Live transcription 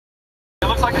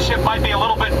looks like the ship might be a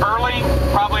little bit early,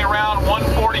 probably around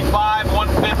 1:45,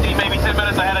 1:50, maybe 10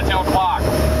 minutes ahead of 2 o'clock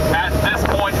at this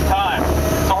point in time.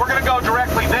 So we're going to go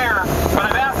directly there, but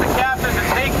I've asked the captain to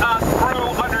take us through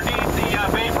underneath the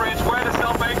Bay Bridge where the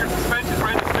self-anchored suspension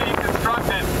bridge is being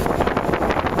constructed.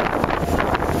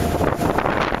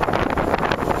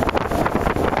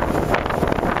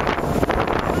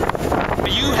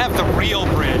 You have the real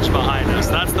bridge behind us.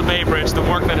 That's the Bay Bridge, the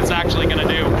work that it's actually going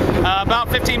to do. About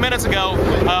 15 minutes ago,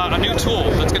 a new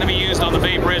tool that's going to be used on the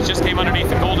Bay Bridge just came underneath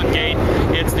the Golden Gate.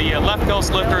 It's the left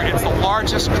coast lifter. It's the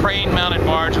largest crane-mounted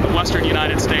barge in the western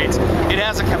United States. It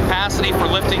has a capacity for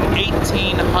lifting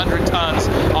 1,800 tons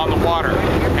on the water.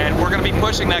 And we're going to be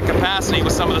pushing that capacity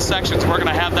with some of the sections. We're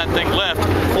going to have that thing lift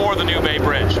for the new Bay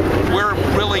Bridge. We're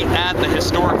really at the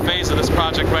historic phase of this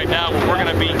project right now, where we're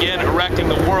going to begin erecting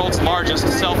the world's largest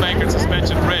self-anchored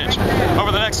suspension bridge.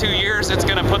 Over the next 2 years, it's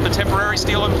going to put the temporary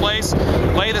steel in place,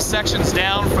 lay the sections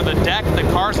down for the deck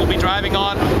that cars will be driving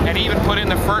on, and even put in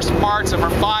the first parts of our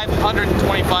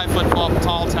 525-foot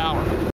tall tower.